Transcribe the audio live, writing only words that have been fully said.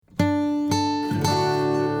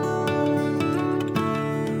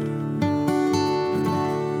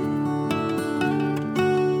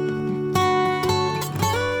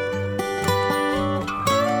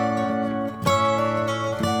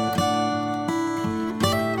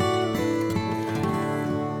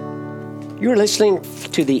You're listening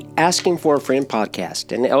to the Asking for a Friend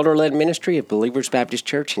podcast, an elder-led ministry of Believers Baptist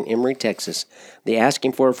Church in Emory, Texas. The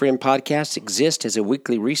Asking for a Friend podcast exists as a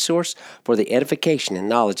weekly resource for the edification and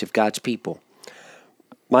knowledge of God's people.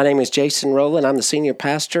 My name is Jason Rowland. I'm the senior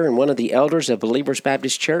pastor and one of the elders of Believers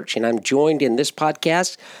Baptist Church, and I'm joined in this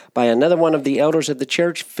podcast by another one of the elders of the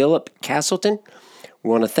church, Philip Castleton. We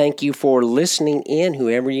want to thank you for listening in,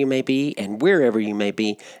 whoever you may be and wherever you may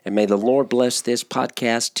be, and may the Lord bless this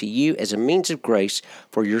podcast to you as a means of grace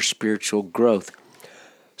for your spiritual growth.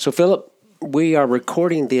 So, Philip, we are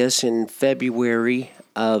recording this in February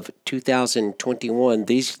of 2021.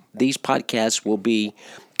 These podcasts will be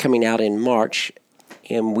coming out in March,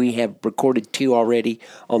 and we have recorded 2 already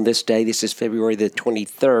on this day. This is February the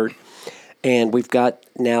 23rd, and we've got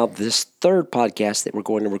now this 3rd podcast that we're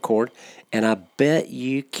going to record. And I bet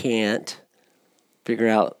you can't figure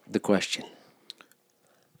out the question.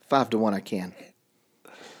 5-1, I can.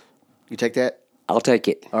 You take that? I'll take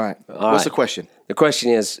it. All right. What's the question? The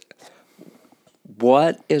question is,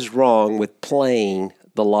 what is wrong with playing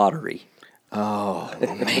the lottery? Oh,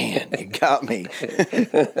 man, you got me.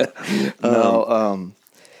 No,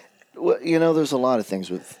 well, you know, there's a lot of things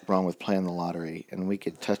wrong with playing the lottery, and we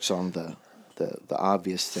could touch on the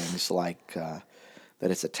obvious things like that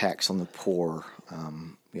it's a tax on the poor,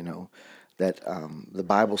 that the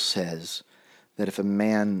Bible says that if a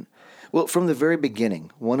man, well, from the very beginning,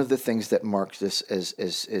 one of the things that marked us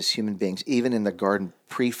as human beings, even in the garden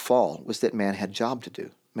pre-fall, was that man had a job to do.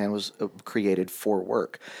 Man was created for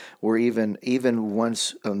work. Where even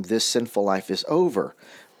once this sinful life is over,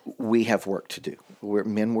 we have work to do.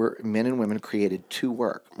 Men and women created to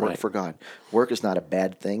work Right. for God. Work is not a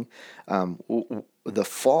bad thing. The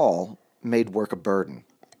fall made work a burden.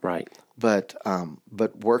 Right. But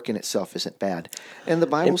work in itself isn't bad. And the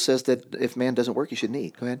Bible says that if man doesn't work, he shouldn't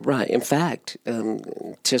eat. Go ahead. Right. In fact,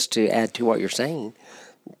 just to add to what you're saying,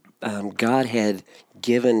 God had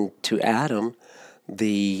given to Adam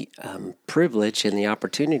the privilege and the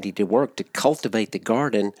opportunity to work, to cultivate the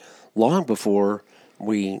garden long before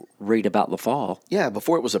we read about the fall. Yeah,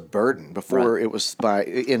 before it was a burden, before it was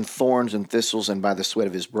in thorns and thistles and by the sweat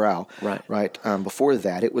of his brow. Right. Before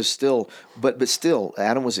that, it was still, but still,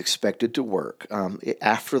 Adam was expected to work.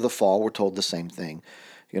 After the fall, we're told the same thing.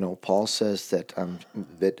 You know, Paul says that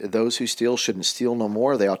those who steal shouldn't steal no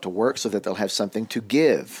more. They ought to work so that they'll have something to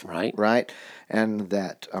give. Right. And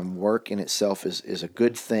that work in itself is a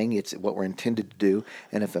good thing. It's what we're intended to do.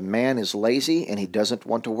 And if a man is lazy and he doesn't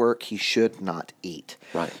want to work, he should not eat.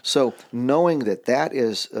 Right. So knowing that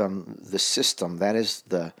is the system, that is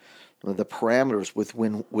the parameters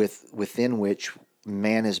within which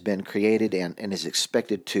man has been created and is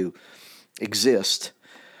expected to exist.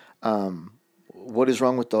 What is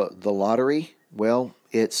wrong with the lottery? Well,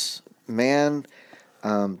 it's man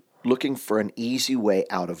looking for an easy way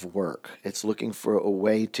out of work. It's looking for a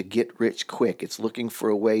way to get rich quick. It's looking for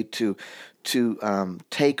a way to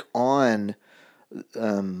take on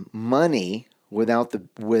money without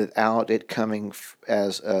it coming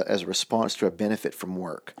as a response to a benefit from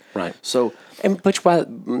work. Right. So,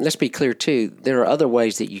 let's be clear too. There are other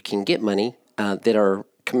ways that you can get money that are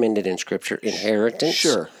commended in Scripture: inheritance.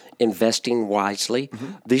 Sure. Investing wisely.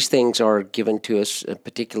 Mm-hmm. These things are given to us,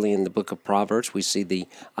 particularly in the book of Proverbs. We see the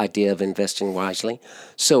idea of investing wisely.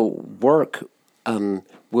 So work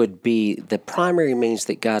would be the primary means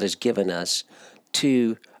that God has given us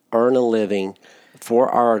to earn a living for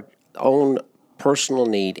our own personal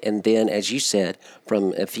need, and then, as you said,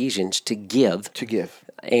 from Ephesians, to give.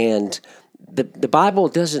 And the Bible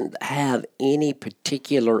doesn't have any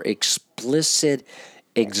particular explicit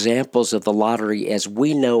examples of the lottery as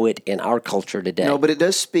we know it in our culture today. No, but it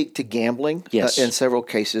does speak to gambling. Yes. In several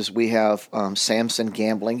cases, we have Samson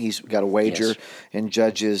gambling. He's got a wager in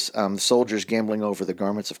Judges. Soldiers gambling over the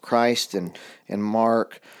garments of Christ and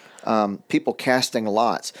Mark. People casting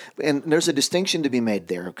lots. And there's a distinction to be made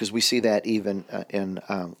there because we see that even in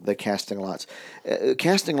the casting lots.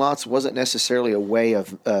 Casting lots wasn't necessarily a way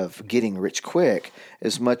of getting rich quick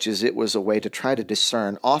as much as it was a way to try to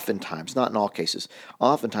discern, oftentimes, not in all cases,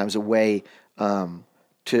 oftentimes a way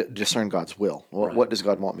to discern God's will. Well, Right. What does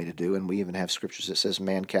God want me to do? And we even have scriptures that says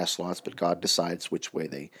man casts lots, but God decides which way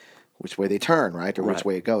they turn, right? Or which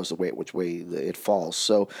way it goes, which way it falls.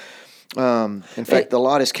 So, in fact, the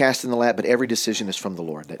lot is cast in the lap, but every decision is from the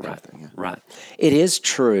Lord. That kind of thing, yeah. Right. It is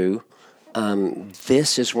true.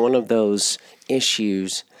 This is one of those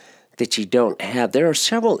issues that you don't have. There are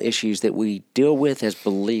several issues that we deal with as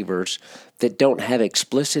believers that don't have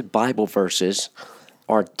explicit Bible verses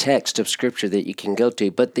or text of Scripture that you can go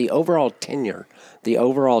to, but the overall tenor, the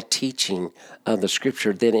overall teaching of the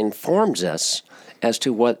Scripture then informs us as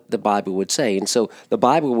to what the Bible would say. And so the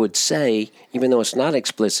Bible would say, even though it's not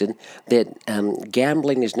explicit, that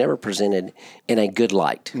gambling is never presented in a good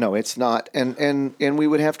light. No, it's not. And we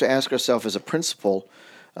would have to ask ourselves as a principle,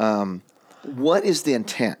 what is the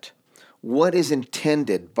intent? What is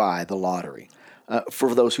intended by the lottery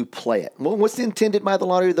for those who play it? Well, what's intended by the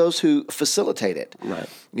lottery? Those who facilitate it. Right.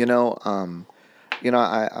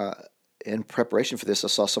 I in preparation for this, I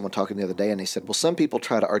saw someone talking the other day, and they said, well, some people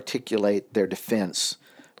try to articulate their defense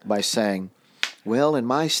by saying, well, in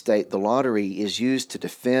my state, the lottery is used to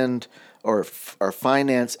defend or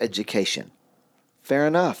finance education. Fair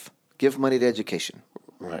enough. Give money to education.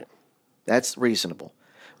 Right. That's reasonable.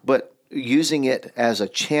 But using it as a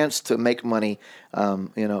chance to make money,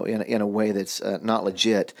 in a way that's not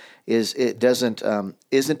legit, isn't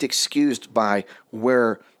excused by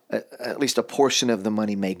where at least a portion of the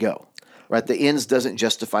money may go. Right, the ends doesn't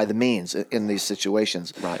justify the means in these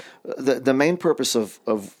situations. Right. The main purpose of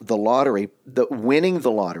the lottery, winning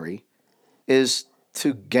the lottery, is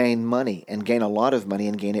to gain money and gain a lot of money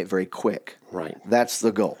and gain it very quick. Right. That's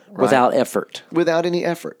the goal. Right? Without effort. Without any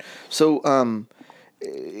effort. So,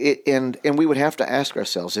 and we would have to ask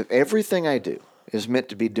ourselves, if everything I do is meant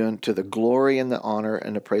to be done to the glory and the honor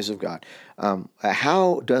and the praise of God,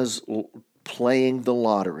 how does playing the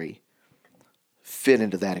lottery fit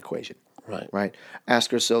into that equation? Right.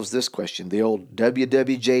 Ask ourselves this question, the old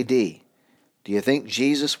WWJD. Do you think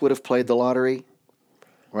Jesus would have played the lottery?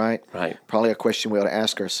 Right. Probably a question we ought to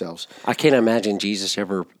ask ourselves. I can't imagine Jesus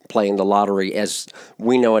ever playing the lottery as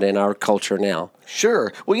we know it in our culture now.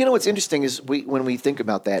 Sure. Well, what's interesting is when we think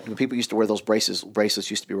about that, when people used to wear those bracelets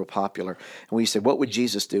used to be real popular, and we say, what would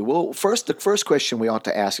Jesus do? Well, the first question we ought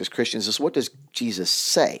to ask as Christians is, what does Jesus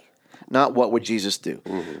say? Not what would Jesus do.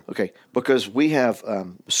 Mm-hmm. Okay, because we have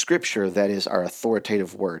Scripture that is our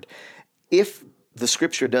authoritative word. If the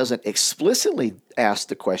Scripture doesn't explicitly ask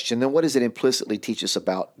the question, then what does it implicitly teach us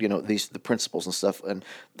about, the principles and stuff and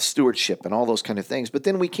stewardship and all those kind of things? But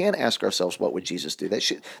then we can ask ourselves, what would Jesus do?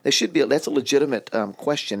 That's a legitimate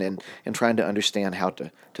question in trying to understand how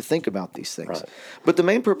to think about these things. Right. But the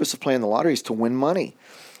main purpose of playing the lottery is to win money,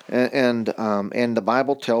 and the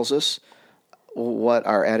Bible tells us what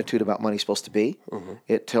our attitude about money is supposed to be. Mm-hmm.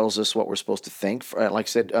 It tells us what we're supposed to think. Like I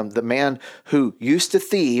said, the man who used to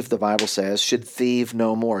thieve, the Bible says, should thieve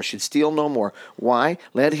no more, should steal no more. Why?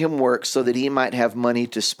 Let him work so that he might have money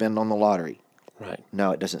to spend on the lottery. Right.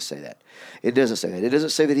 No, it doesn't say that. It doesn't say that. It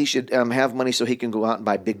doesn't say that he should have money so he can go out and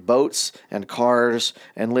buy big boats and cars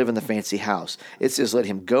and live in the fancy house. It says let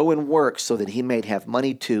him go and work so that he may have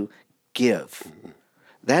money to give. Mm-hmm.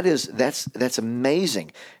 That's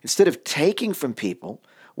amazing. Instead of taking from people,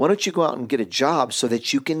 why don't you go out and get a job so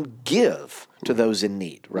that you can give to those in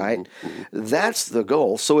need, right? Mm-hmm. That's the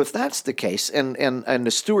goal. So if that's the case, and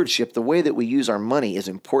the stewardship, the way that we use our money is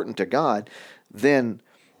important to God, then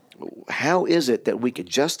how is it that we could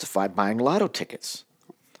justify buying lotto tickets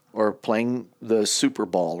or playing the Super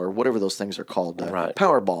Bowl or whatever those things are called, right.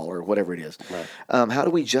 Powerball or whatever it is? Right. How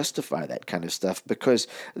do we justify that kind of stuff? Because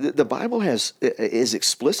the Bible is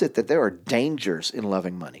explicit that there are dangers in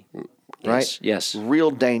loving money, right? Yes.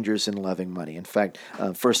 Real dangers in loving money. In fact,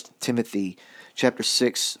 1 Timothy chapter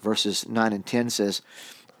 6, verses 9 and 10 says,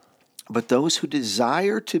 "But those who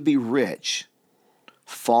desire to be rich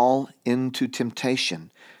fall into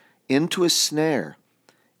temptation, into a snare,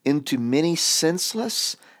 into many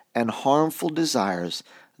senseless and harmful desires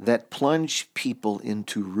that plunge people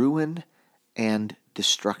into ruin and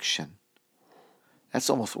destruction." That's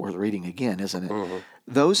almost worth reading again, isn't it? Mm-hmm.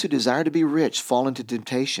 Those who desire to be rich fall into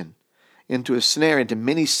temptation, into a snare, into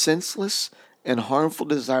many senseless and harmful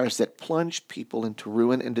desires that plunge people into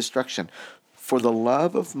ruin and destruction. For the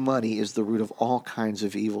love of money is the root of all kinds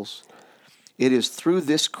of evils. It is through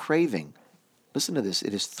this craving, listen to this,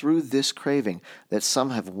 it is through this craving that some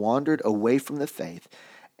have wandered away from the faith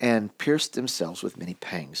and pierced themselves with many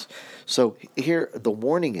pangs. So here the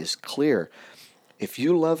warning is clear. If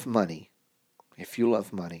you love money,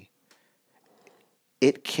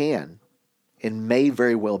 it can and may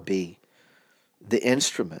very well be the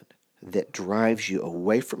instrument that drives you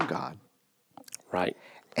away from God. Right.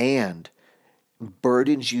 And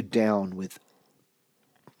burdens you down with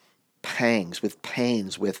pangs, with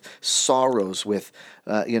pains, with sorrows, with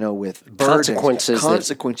with burdens,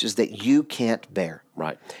 consequences that you can't bear.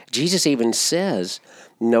 Right. Jesus even says,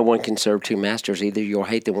 no one can serve two masters. Either you'll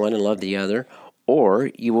hate the one and love the other, or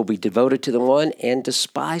you will be devoted to the one and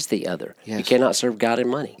despise the other. Yes. You cannot serve God and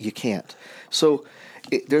money. You can't. So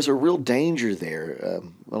there's a real danger there.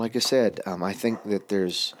 Like I said, I think that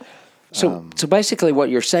there's So basically, what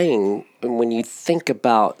you're saying, when you think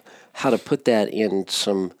about how to put that in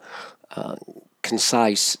some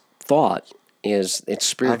concise thought, is it's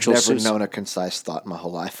spiritual I've never suicide. known a concise thought in my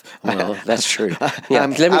whole life. Well, that's true. Yeah,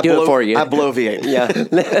 let me do it for you. I bloviate. Yeah,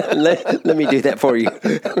 let me do that for you.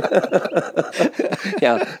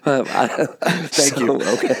 Yeah. Thank you.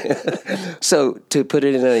 Okay. So to put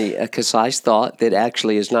it in a concise thought that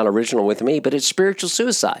actually is not original with me, but it's spiritual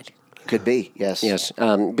suicide. Could be, yes. Yes,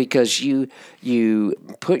 because you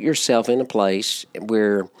put yourself in a place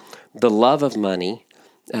where the love of money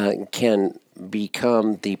can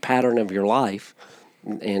become the pattern of your life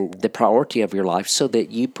and the priority of your life, so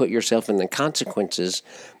that you put yourself in the consequences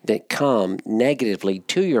that come negatively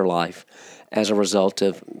to your life as a result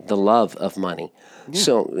of the love of money. Yeah.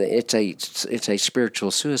 So it's a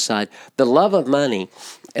spiritual suicide. The love of money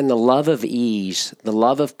and the love of ease, the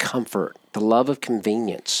love of comfort, the love of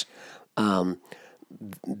convenience,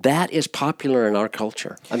 that is popular in our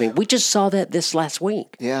culture. I mean, we just saw that this last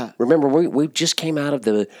week. Yeah. Remember, we just came out of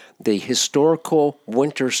the historical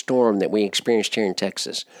winter storm that we experienced here in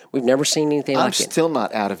Texas. We've never seen anything like it. I'm still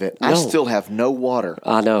not out of it. No. I still have no water.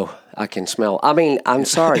 I know. I can smell. I mean, I'm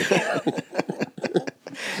sorry.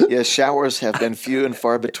 Yeah, showers have been few and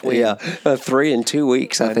far between. Yeah, 3 in 2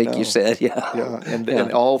 weeks, I think know. you said. Yeah. Yeah,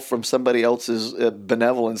 and all from somebody else's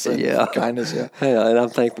benevolence and kindness. Yeah. Yeah, and I'm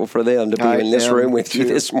thankful for them to be in this room with you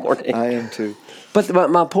this morning. I am too.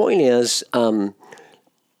 But my point is,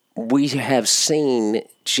 we have seen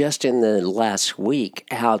just in the last week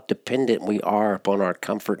how dependent we are upon our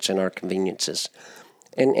comforts and our conveniences.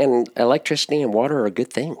 And electricity and water are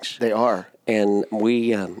good things. They are. And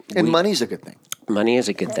money's a good thing. Money is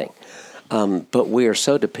a good thing. But we are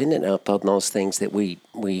so dependent upon those things that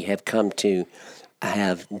we have come to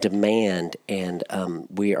have demand, and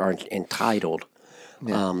we are entitled.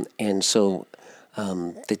 Yeah. And so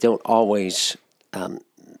they don't always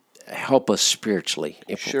help us spiritually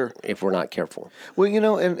if we're not careful.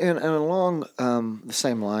 Well, and along the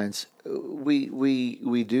same lines,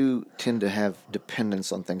 we do tend to have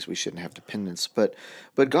dependence on things we shouldn't have dependence. But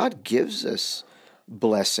God gives us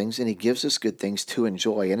blessings, and He gives us good things to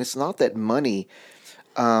enjoy. And it's not that money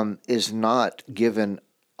is not given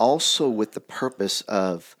also with the purpose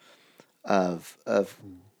of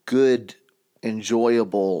good,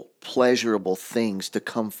 enjoyable, pleasurable things to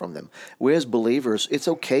come from them. We as believers, it's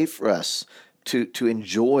okay for us to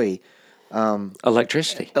enjoy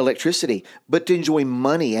electricity, but to enjoy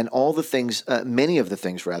money and all the things, many of the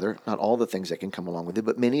things rather, not all the things that can come along with it,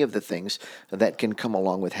 but many of the things that can come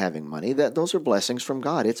along with having money, that those are blessings from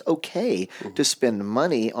God. It's okay to spend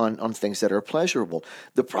money on things that are pleasurable.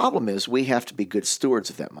 The problem is we have to be good stewards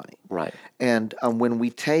of that money. Right. And when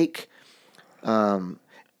we take, again,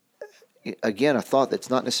 a thought that's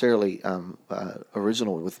not necessarily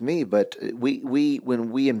original with me, but we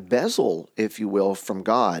when we embezzle, if you will, from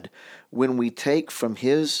God, when we take from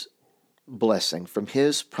His blessing, from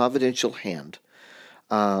His providential hand,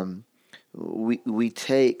 we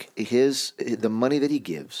take the money that He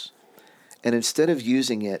gives, and instead of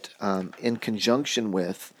using it in conjunction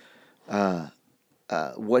with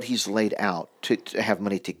what He's laid out to have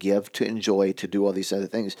money to give, to enjoy, to do all these other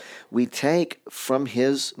things, we take from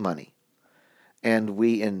His money. And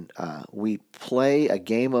we play a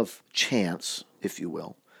game of chance, if you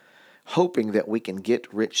will, hoping that we can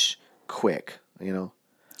get rich quick.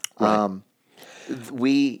 Right.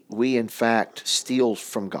 We in fact steal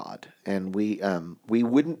from God, and we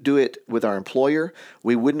wouldn't do it with our employer.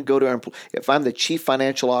 We wouldn't go to our employer. If I'm the chief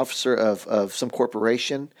financial officer of some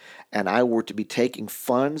corporation, and I were to be taking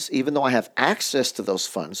funds, even though I have access to those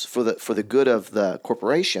funds for the good of the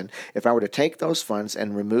corporation, if I were to take those funds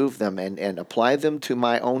and remove them and apply them to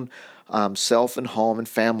my own self and home and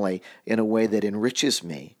family in a way that enriches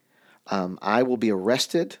me, I will be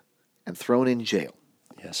arrested and thrown in jail.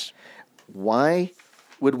 Yes. Why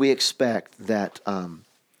would we expect that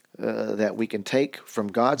that we can take from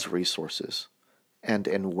God's resources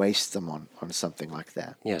and waste them on something like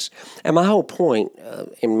that? Yes. And my whole point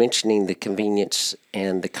in mentioning the convenience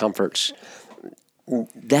and the comforts,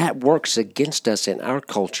 that works against us in our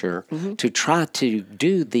culture to try to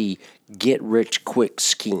do the get-rich-quick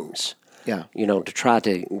schemes. Yeah. To try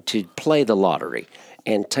to play the lottery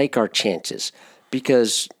and take our chances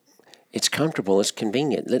because it's comfortable, it's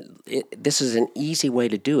convenient. This is an easy way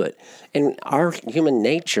to do it. And our human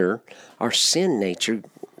nature, our sin nature,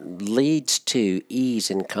 leads to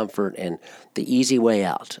ease and comfort and the easy way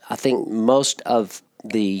out. I think most of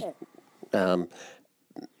the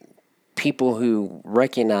people who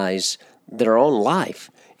recognize their own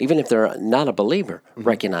life even if they're not a believer,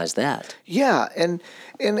 recognize that. Yeah, and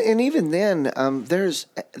even then, there's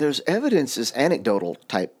evidences, anecdotal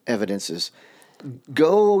type evidences.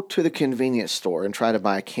 Go to the convenience store and try to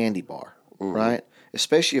buy a candy bar, right?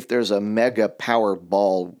 Especially if there's a mega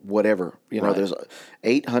Powerball, whatever. Right. There's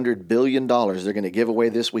 $800 billion they're going to give away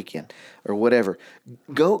this weekend or whatever.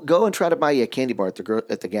 Go and try to buy you a candy bar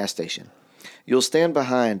at the gas station. You'll stand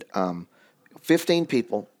behind 15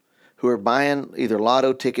 people who are buying either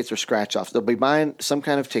lotto tickets or scratch-offs. They'll be buying some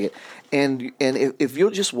kind of ticket. And if you'll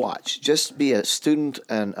just watch, just be a student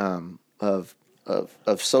and of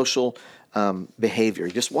social behavior.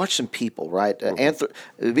 Just watch some people, right?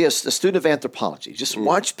 Be a student of anthropology. Just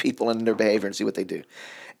watch people and their behavior and see what they do.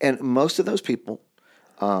 And most of those people,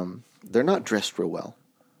 they're not dressed real well.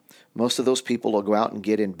 Most of those people will go out and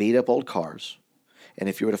get in beat-up old cars. And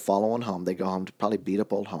if you were to follow one home, they go home to probably beat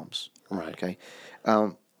up old homes. Right. Okay.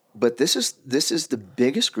 But this is the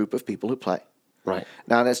biggest group of people who play. Right.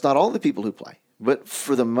 Now, that's not all the people who play, but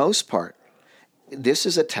for the most part, this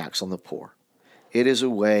is a tax on the poor. It is a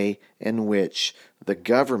way in which the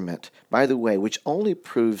government, by the way, which only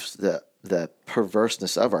proves the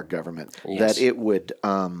perverseness of our government, Yes. that it would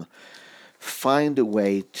find a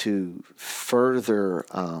way to further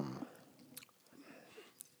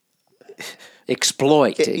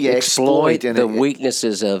exploit the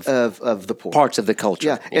weaknesses of the poor. parts of the culture.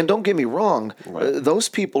 Yeah, and don't get me wrong, those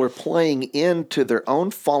people are playing into their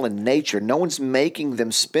own fallen nature. No one's making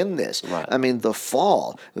them spin this. Right. I mean, the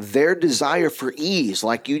fall, their desire for ease,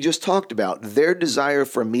 like you just talked about, their desire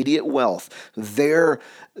for immediate wealth, their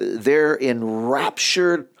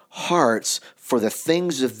enraptured hearts for the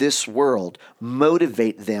things of this world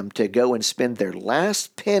motivate them to go and spend their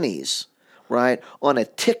last pennies, right, on a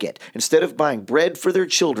ticket. Instead of buying bread for their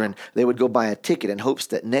children, they would go buy a ticket in hopes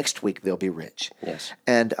that next week they'll be rich. Yes.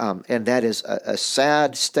 And that is a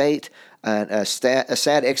sad state, a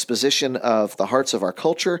sad exposition of the hearts of our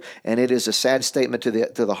culture, and it is a sad statement to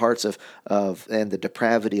the hearts of and the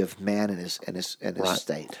depravity of man and his Right.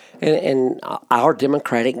 state. And our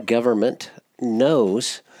democratic government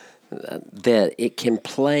knows that it can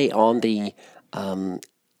play on the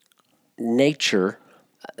nature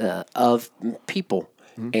of people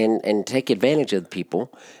and take advantage of the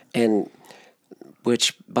people, and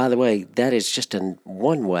which, by the way, that is just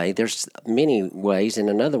one way. There's many ways, and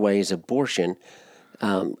another way is abortion.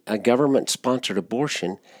 A government-sponsored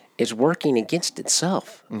abortion is working against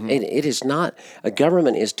itself. It is not. A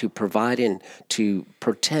government is to provide and to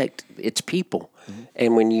protect its people.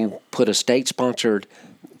 And when you put a state-sponsored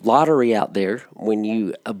lottery out there, when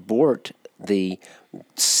you abort the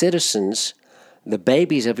citizens, the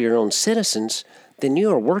babies of your own citizens, then you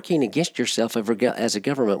are working against yourself as a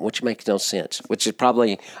government, which makes no sense, which is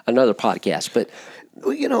probably another podcast. But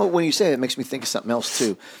well, when you say it, it makes me think of something else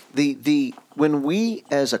too. When we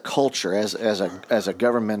as a culture, as a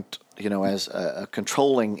government, as a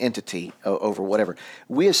controlling entity over whatever,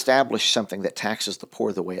 we establish something that taxes the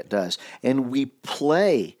poor the way it does, and we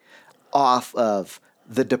play off of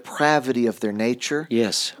the depravity of their nature.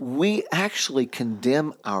 yes, We actually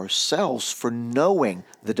condemn ourselves for knowing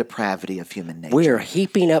the depravity of human nature. we are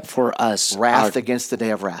heaping up for us Wrath against the day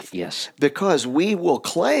of wrath. Yes. Because we will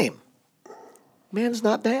claim man's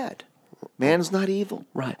not bad. Man's not evil.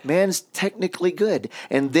 Right. Man's technically good.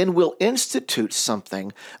 And then we'll institute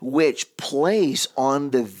something which plays on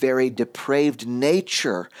the very depraved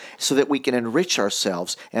nature so that we can enrich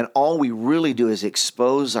ourselves. And all we really do is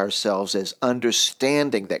expose ourselves as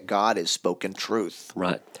understanding that God has spoken truth.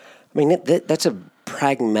 Right. I mean, that's a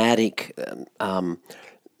pragmatic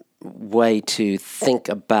way to think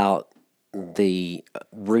about the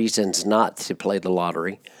reasons not to play the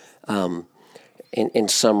lottery. In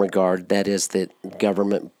some regard, that is that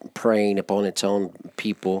government preying upon its own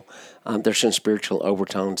people. There's some spiritual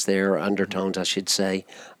overtones there, undertones, I should say.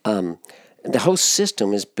 The whole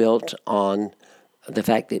system is built on the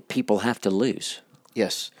fact that people have to lose.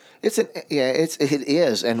 Yes. It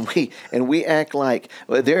is, and we act like,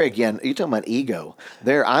 well, there again. You're talking about ego.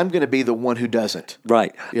 There, I'm going to be the one who doesn't.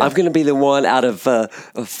 Right. Yeah. I'm going to be the one out of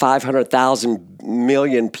 500,000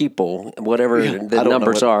 million people, whatever the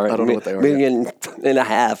numbers are. I don't know what they are. Million and a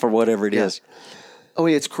half or whatever it is. Oh,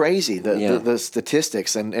 it's crazy, the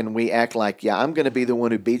statistics, and we act like, I'm going to be the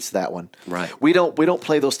one who beats that one. Right. We don't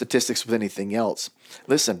play those statistics with anything else.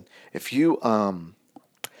 Listen, if you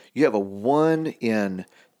have a 1 in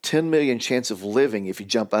 10 million chance of living if you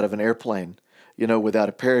jump out of an airplane, without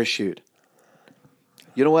a parachute.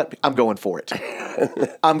 You know what? I'm going for it.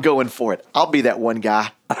 I'm going for it. I'll be that one guy.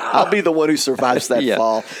 I'll be the one who survives that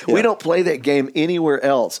fall. Yeah. We don't play that game anywhere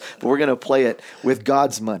else, but we're going to play it with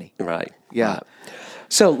God's money. Right. Yeah. Right.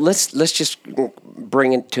 So let's just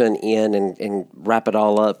bring it to an end and wrap it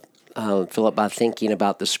all up, Philip, by thinking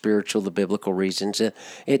about the biblical reasons.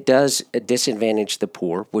 It does disadvantage the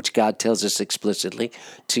poor, which God tells us explicitly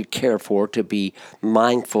to care for, to be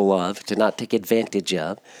mindful of, to not take advantage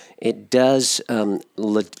of. It does.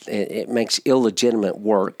 It makes illegitimate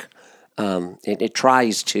work. It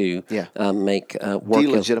tries to make work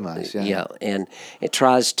delegitimize. Yeah, and it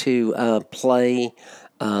tries to play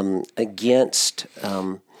against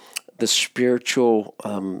the spiritual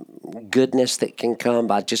goodness that can come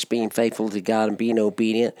by just being faithful to God and being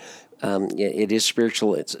obedient. It is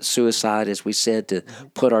spiritual. It's suicide, as we said, to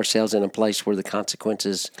put ourselves in a place where the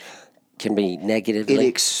consequences can be negatively. It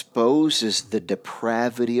exposes the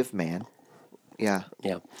depravity of man. Yeah.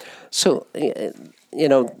 So,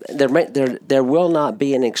 there will not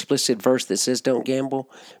be an explicit verse that says don't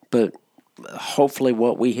gamble, but hopefully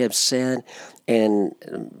what we have said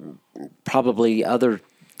and probably other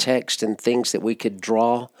text and things that we could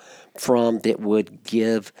draw from that would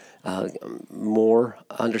give more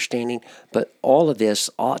understanding. But all of this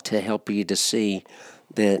ought to help you to see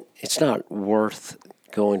that it's not worth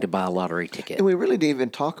going to buy a lottery ticket. And we really didn't even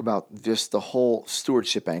talk about just the whole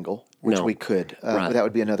stewardship angle, which we could. Right. That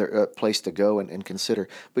would be another place to go and consider.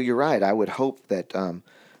 But you're right. I would hope that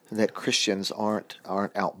that Christians aren't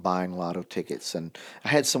out buying lotto tickets. And I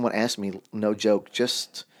had someone ask me, no joke,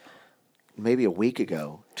 just maybe a week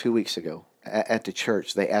ago, 2 weeks ago, at the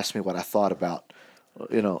church, they asked me what I thought about,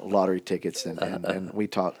 lottery tickets, and we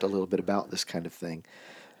talked a little bit about this kind of thing.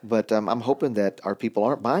 But I'm hoping that our people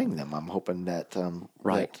aren't buying them. I'm hoping that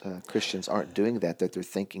that Christians aren't doing that they're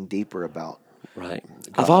thinking deeper about. Right.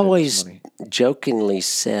 God I've always money. jokingly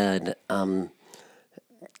said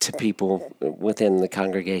to people within the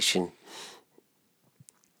congregation,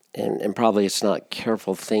 and probably it's not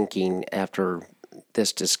careful thinking after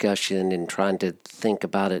this discussion and trying to think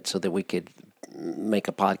about it so that we could make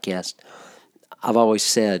a podcast. I've always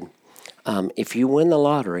said, if you win the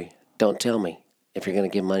lottery, don't tell me. If you're going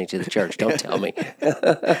to give money to the church, don't tell me.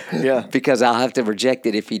 Yeah. Because I'll have to reject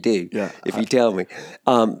it if you do, if you tell me.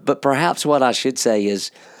 But perhaps what I should say is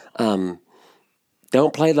don't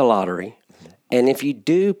play the lottery. And if you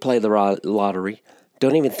do play the lottery,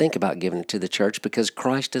 don't even think about giving it to the church, because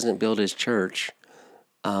Christ doesn't build his church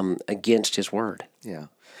against his word. Yeah.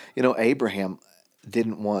 Abraham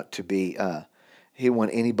didn't want to be, he didn't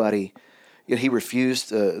want anybody, he refused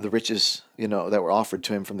the riches, that were offered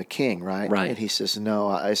to him from the king, right? Right. And he says,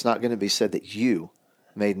 no, it's not going to be said that you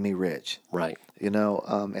made me rich. Right.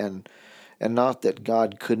 And not that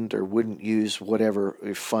God couldn't or wouldn't use whatever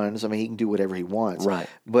funds. I mean, he can do whatever he wants. Right.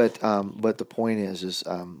 But the point is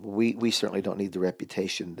we certainly don't need the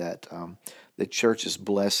reputation that the church's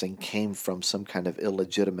blessing came from some kind of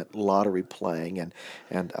illegitimate lottery playing, and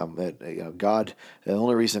that God. The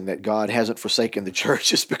only reason that God hasn't forsaken the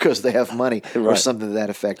church is because they have money or something to that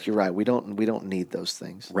effect. You're right. We don't need those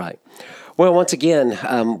things. Right. Well, once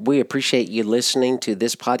again, we appreciate you listening to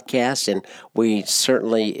this podcast, and we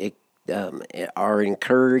certainly are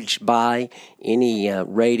encouraged by any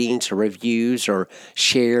ratings or reviews or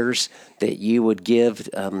shares that you would give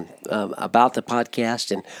about the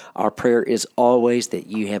podcast. And our prayer is always that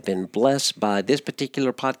you have been blessed by this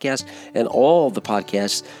particular podcast and all the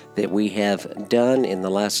podcasts that we have done in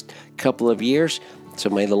the last couple of years. So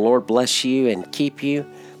may the Lord bless you and keep you.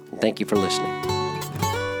 And thank you for listening.